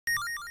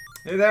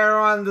Hey there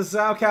on the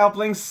SoCal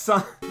Blink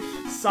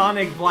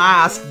Sonic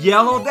Blast.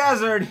 Yellow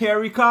Desert, here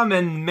we come,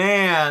 and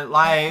man,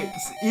 like,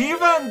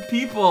 even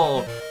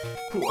people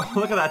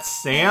look at that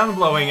sand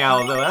blowing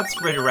out, though, that's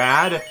pretty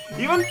rad.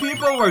 Even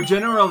people who are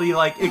generally,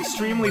 like,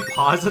 extremely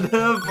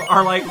positive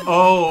are like,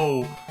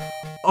 oh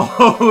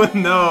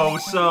no,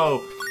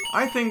 so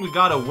I think we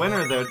got a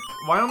winner there.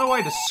 Well, I don't know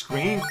why the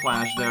screen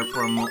flashed there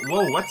for a moment.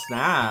 Whoa, what's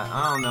that?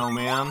 I don't know,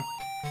 man.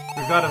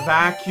 We gotta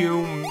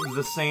vacuum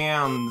the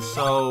sand,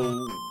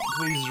 so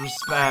please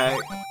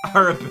respect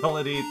our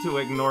ability to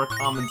ignore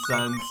common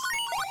sense.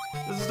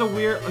 This is the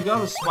weird. I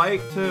got a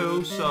spike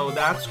too, so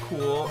that's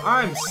cool.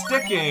 I'm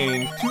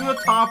sticking to the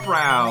top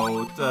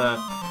route.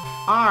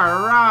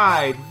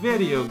 Alright,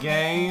 video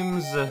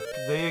games.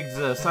 They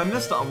exist. I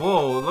missed.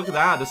 Whoa, look at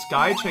that. The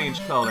sky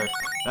changed color.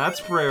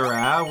 That's pretty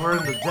rad. We're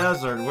in the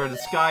desert where the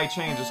sky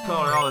changes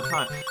color all the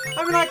time.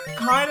 I mean, I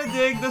kind of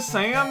dig the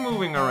sand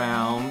moving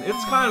around.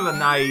 It's kind of a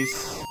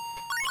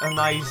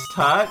nice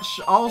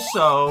touch.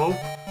 Also,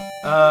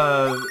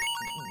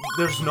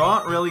 there's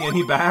not really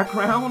any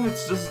background.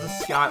 It's just the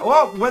sky.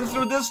 Oh, went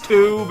through this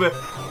tube.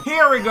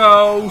 Here we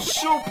go.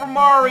 Super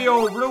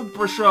Mario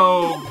Blooper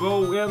Show.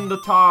 Go in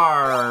the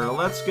tar.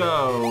 Let's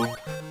go.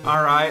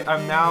 Alright,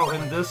 I'm now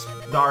in this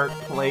dark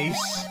place.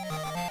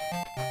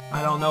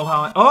 I don't know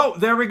how oh,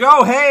 there we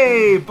go!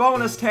 Hey!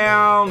 Bonus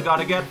town!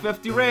 Gotta get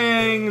 50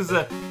 rings!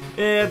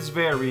 It's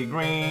very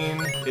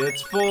green.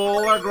 It's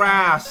full of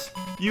grass.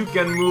 You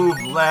can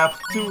move left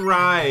to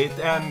right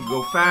and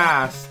go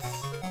fast.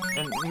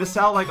 And miss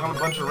out, like, on a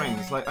bunch of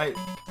rings. Like,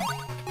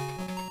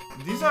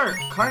 these are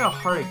kind of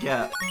hard to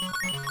get.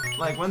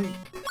 Like, when...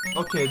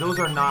 Okay, those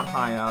are not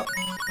high up.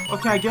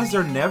 Okay, I guess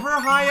they're never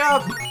high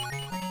up?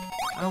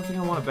 I don't think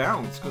I want to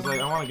bounce, because, like,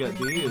 I want to get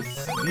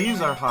these. These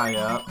are high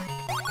up.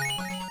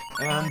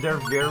 And they're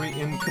very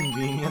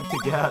inconvenient to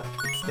get.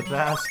 It's the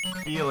best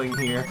feeling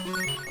here.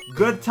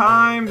 Good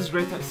times,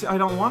 great times. See, I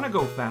don't want to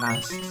go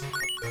fast.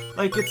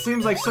 Like, it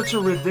seems like such a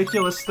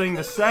ridiculous thing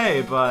to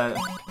say, but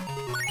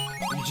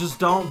you just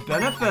don't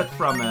benefit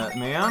from it,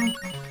 man.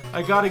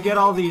 I gotta get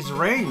all these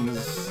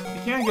rings.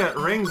 You can't get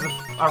rings if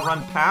I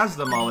run past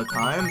them all the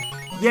time.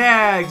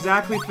 Yeah,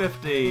 exactly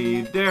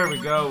 50. There we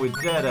go, we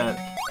did it.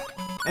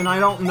 And I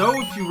don't know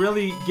if you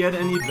really get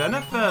any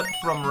benefit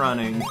from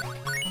running.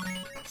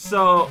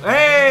 So,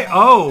 hey,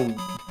 oh,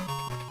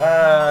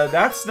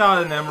 that's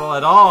not an emerald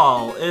at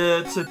all.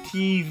 It's a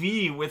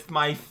TV with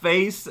my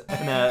face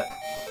in it.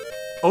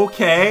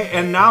 Okay,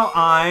 and now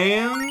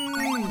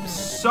I'm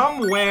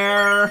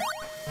somewhere.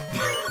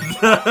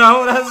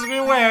 Don't ask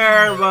me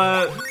where,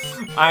 but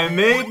I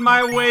made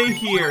my way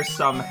here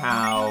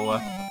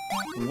somehow.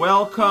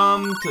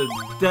 Welcome to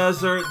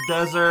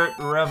Desert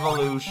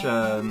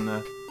Revolution.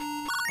 I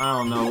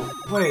don't know.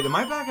 Wait, am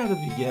I back at the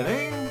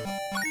beginning?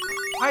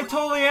 I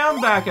totally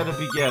am back at the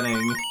beginning.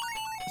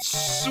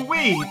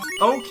 Sweet.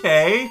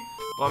 Okay.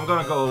 Well, I'm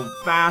gonna go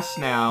fast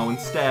now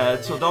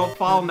instead, so don't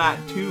fall in that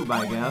tube,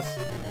 I guess.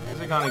 Because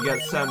you're gonna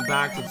get sent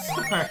back to the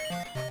start.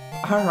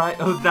 Alright.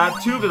 Oh,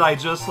 that tube that I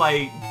just,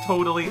 like,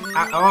 totally...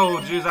 Oh,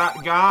 jeez, that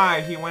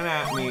guy, he went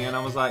at me, and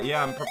I was like,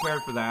 yeah, I'm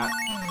prepared for that.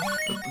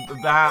 The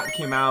bat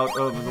came out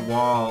of the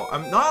wall.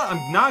 I'm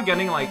not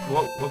getting, like,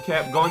 okay,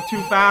 I'm going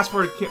too fast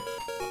for the...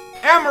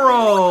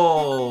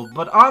 Emerald!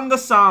 But on the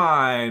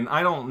sign.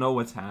 I don't know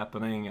what's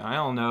happening. I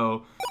don't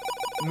know.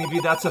 Maybe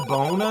that's a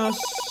bonus?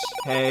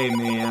 Hey,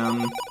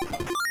 man.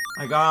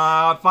 I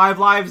got 5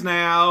 lives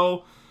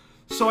now.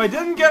 So I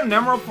didn't get an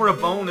emerald for a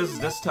bonus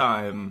this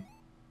time.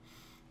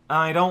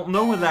 I don't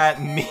know what that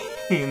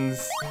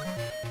means.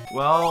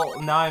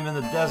 Well, now I'm in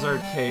the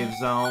desert cave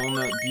zone.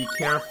 Be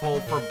careful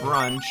for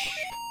brunch.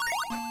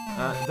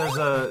 There's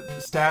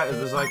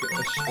like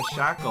a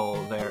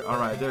shackle there.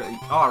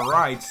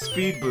 Alright,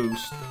 speed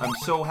boost. I'm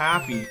so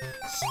happy.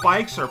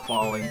 Spikes are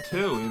falling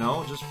too, you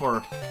know, just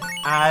for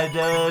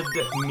added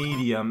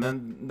medium.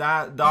 And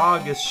that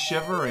dog is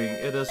shivering.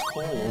 It is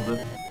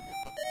cold.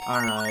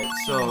 Alright,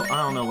 so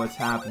I don't know what's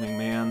happening,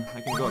 man.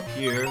 I can go up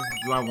here.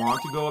 Do I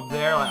want to go up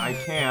there? I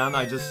can,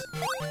 I just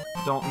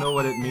don't know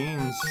what it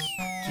means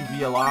to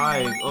be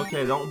alive.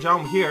 Okay, don't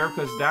jump here,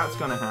 because that's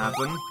gonna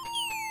happen.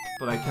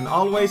 But I can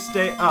always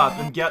stay up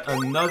and get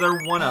another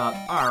one up.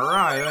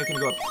 Alright, I can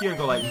go up here and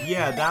go like,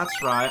 yeah,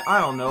 that's right.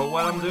 I don't know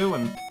what I'm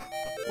doing.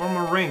 Where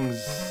are my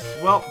rings?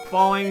 Well,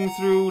 falling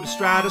through the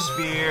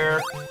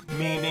stratosphere,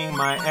 meaning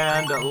my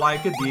end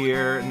like a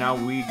deer. Now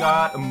we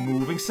got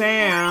moving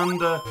sand.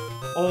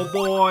 Oh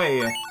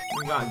boy.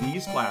 We got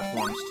these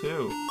platforms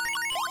too.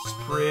 It's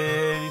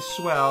pretty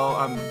swell.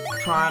 I'm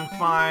trying to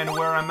find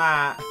where I'm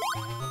at.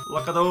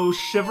 Look at those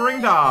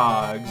shivering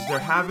dogs. They're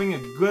having a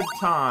good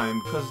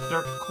time because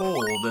they're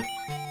cold.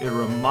 It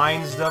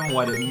reminds them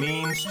what it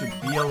means to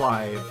be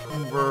alive.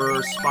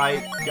 Hoover,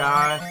 Spike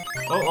guy.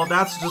 Oh,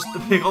 that's just the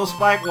big old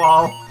spike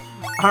wall.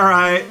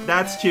 Alright,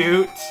 that's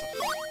cute.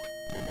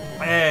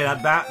 Hey,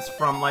 that bat's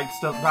from, like,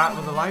 the bat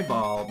with the light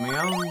bulb,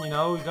 man. You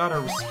know, you gotta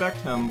respect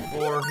him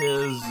for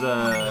his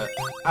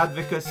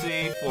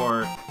advocacy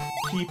for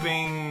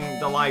keeping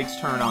the lights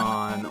turned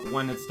on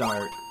when it's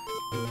dark.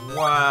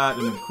 What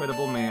an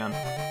incredible man.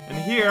 And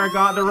here I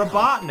got the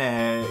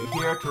Robotnik,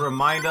 here to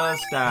remind us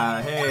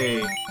that,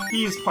 hey,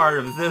 he's part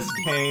of this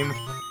game.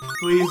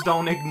 Please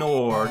don't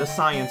ignore the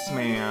Science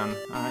Man.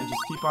 Alright,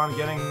 just keep on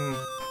getting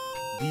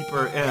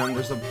deeper in.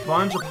 There's a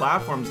bunch of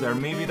platforms there.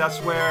 Maybe that's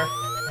where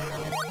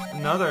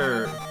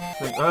another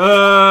thing...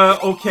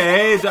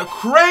 okay, the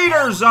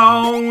Crater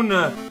Zone!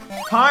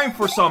 Time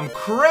for some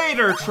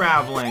crater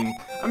traveling.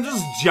 I'm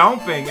just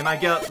jumping and I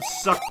get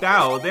sucked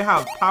out. They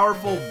have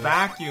powerful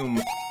vacuum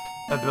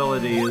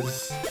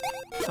abilities.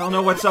 I don't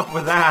know what's up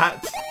with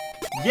that.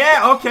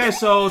 Yeah, okay,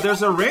 so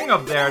there's a ring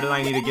up there that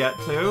I need to get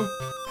to.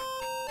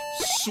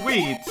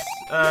 Sweet.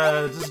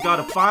 Just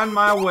gotta find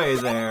my way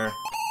there.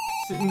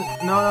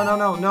 No!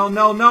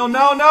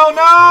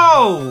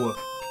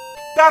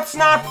 That's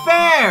not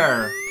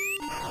fair!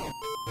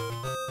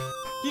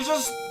 You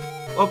just...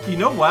 Okay, you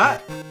know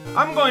what?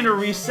 I'm going to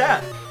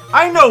reset.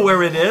 I know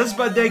where it is,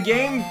 but the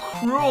game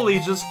cruelly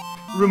just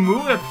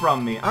removed it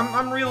from me.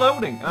 I'm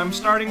reloading. I'm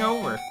starting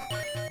over.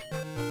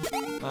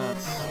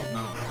 That's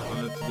not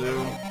what to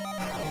do.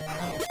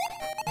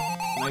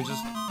 Can I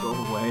just go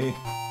away?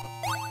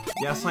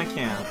 Yes, I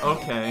can.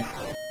 Okay.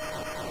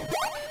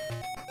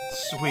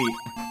 Sweet.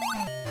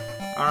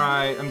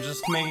 Alright, I'm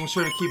just making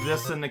sure to keep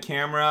this in the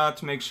camera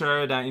to make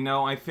sure that, you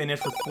know, I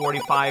finish with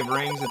 45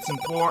 rings. It's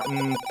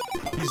important.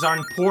 These are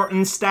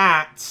important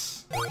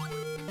stats.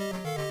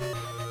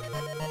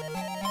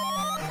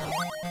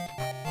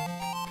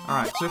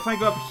 Alright, so if I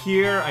go up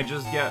here, I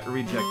just get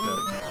rejected.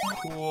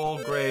 Cool,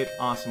 great,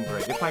 awesome,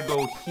 great. If I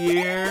go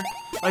here...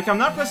 Like, I'm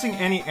not pressing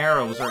any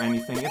arrows or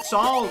anything. It's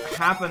all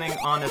happening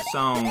on its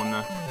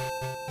own.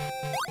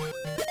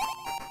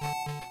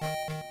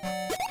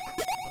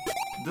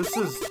 This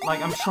is,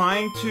 like, I'm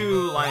trying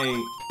to, like,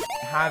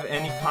 have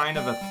any kind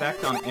of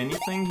effect on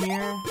anything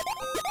here.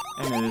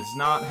 And it is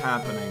not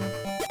happening.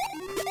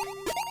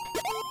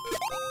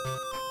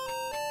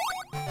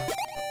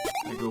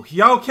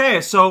 Yeah,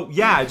 okay, so,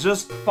 yeah,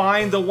 just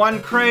find the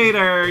one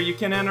crater, you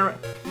can enter...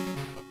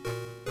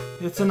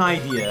 It's an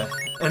idea.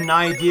 An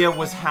idea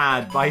was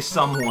had by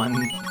someone,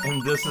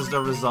 and this is the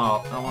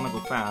result. I want to go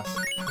fast.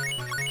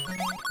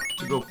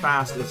 To go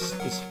fast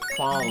is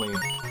folly.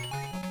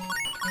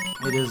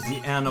 It is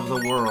the end of the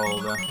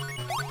world.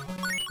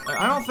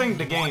 I don't think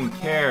the game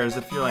cares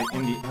if you're, like,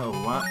 in the... Oh,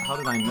 what? How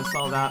did I miss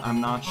all that? I'm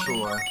not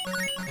sure.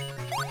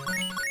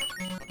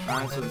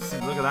 Alright, so see,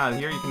 look at that.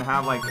 Here you can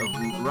have, like, a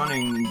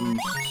running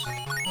boost.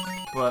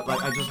 But,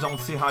 like, I just don't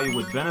see how you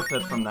would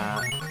benefit from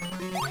that.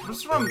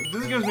 This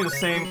gives me the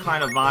same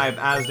kind of vibe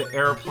as the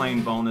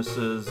airplane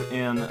bonuses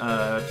in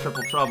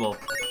Triple Trouble.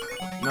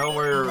 You know,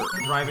 we're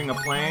driving a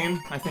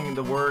plane. I think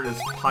the word is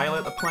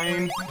pilot a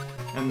plane.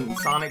 And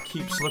Sonic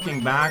keeps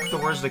looking back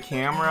towards the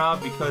camera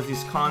because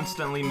he's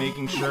constantly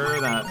making sure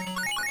that...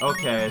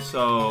 Okay,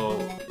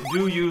 so...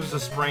 Do use the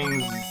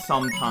springs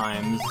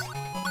sometimes.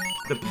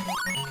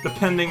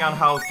 Depending on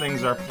how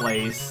things are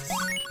placed.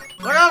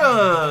 Look at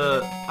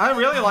I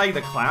really like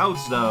the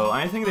clouds, though.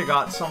 I think they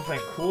got something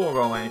cool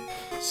going.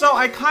 So,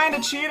 I kind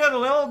of cheated a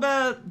little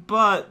bit,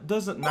 but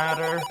doesn't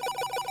matter.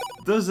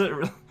 Does it...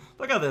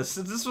 Look at this.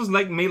 This was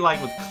like made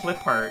like with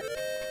clip art.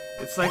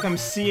 It's like I'm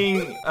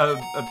seeing a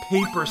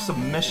paper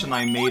submission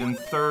I made in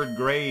 3rd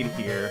grade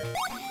here.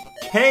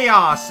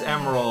 Chaos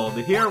Emerald!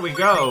 Here we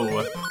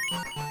go!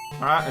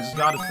 Alright, I just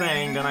got a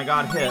thing, then I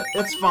got hit.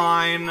 It's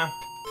fine!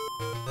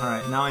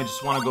 Alright, now I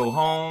just want to go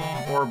home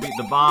or beat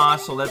the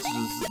boss, so let's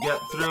just get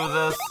through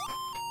this.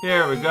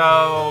 Here we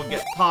go,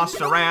 get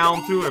tossed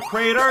around through the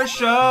crater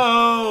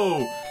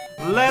show!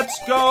 Let's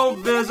go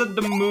visit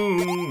the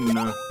moon!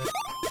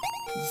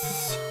 This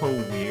is so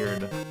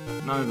weird.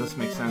 None of this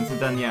makes sense. And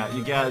then, yeah,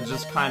 you get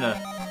just kind of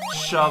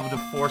shoved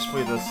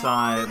forcefully to the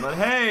side. But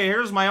hey,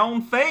 here's my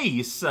own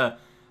face! I've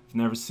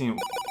never seen it.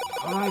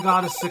 Oh, I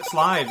got a 6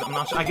 lives. I'm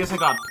not sure. I guess I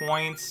got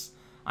points.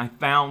 I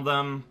found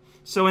them.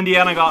 So in the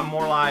end, I got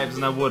more lives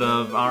than I would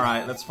have.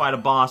 Alright, let's fight a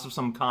boss of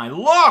some kind.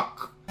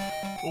 Look!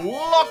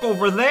 Look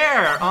over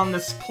there on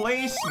this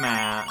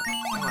placemat.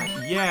 Like,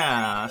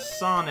 yeah,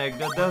 Sonic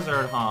the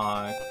Desert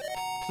Hog.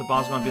 Is the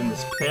boss gonna be in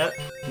this pit?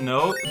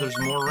 Nope, there's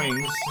more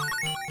rings.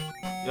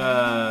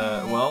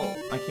 Well,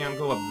 I can't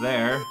go up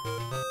there.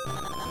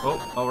 Oh,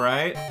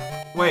 alright.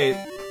 Wait, is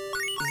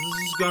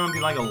this gonna be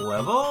like a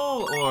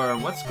level? Or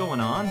what's going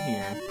on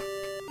here?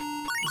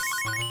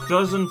 This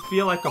doesn't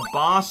feel like a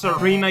boss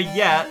arena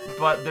yet,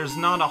 but there's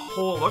not a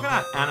whole... Look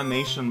at that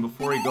animation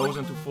before he goes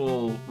into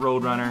full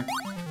Roadrunner.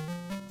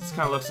 This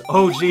kind of looks...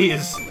 Oh,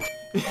 jeez.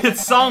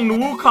 It's Song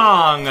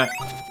Wukong!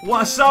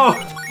 What? So...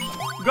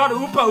 We got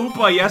Oopa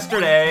Oopa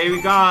yesterday, we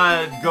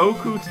got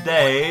Goku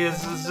today.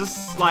 This is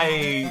just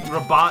like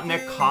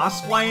Robotnik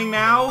cosplaying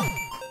now.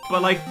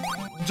 But like,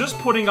 just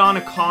putting on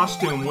a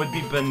costume would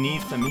be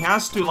beneath him. He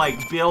has to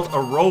like build a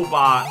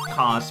robot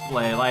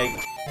cosplay. Like,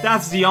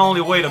 that's the only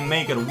way to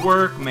make it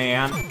work,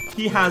 man.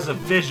 He has a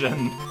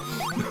vision.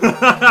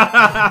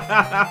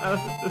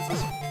 This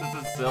is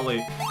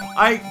silly.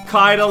 I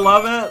kinda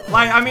love it.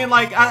 Like, I mean,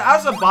 like,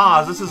 as a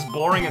boss, this is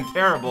boring and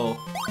terrible.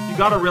 You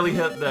gotta really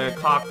hit the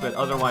cockpit,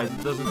 otherwise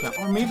it doesn't count.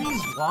 Or maybe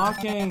he's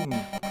blocking.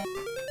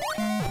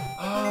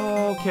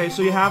 Oh, okay,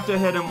 so you have to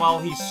hit him while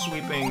he's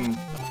sweeping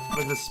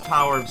with his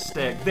powered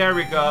stick. There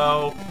we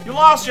go. You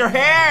lost your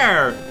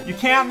hair! You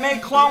can't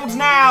make clones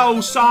now,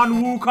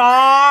 Sun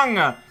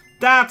Wukong!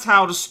 That's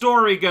how the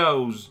story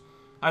goes.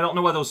 I don't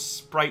know what those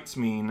sprites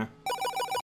mean.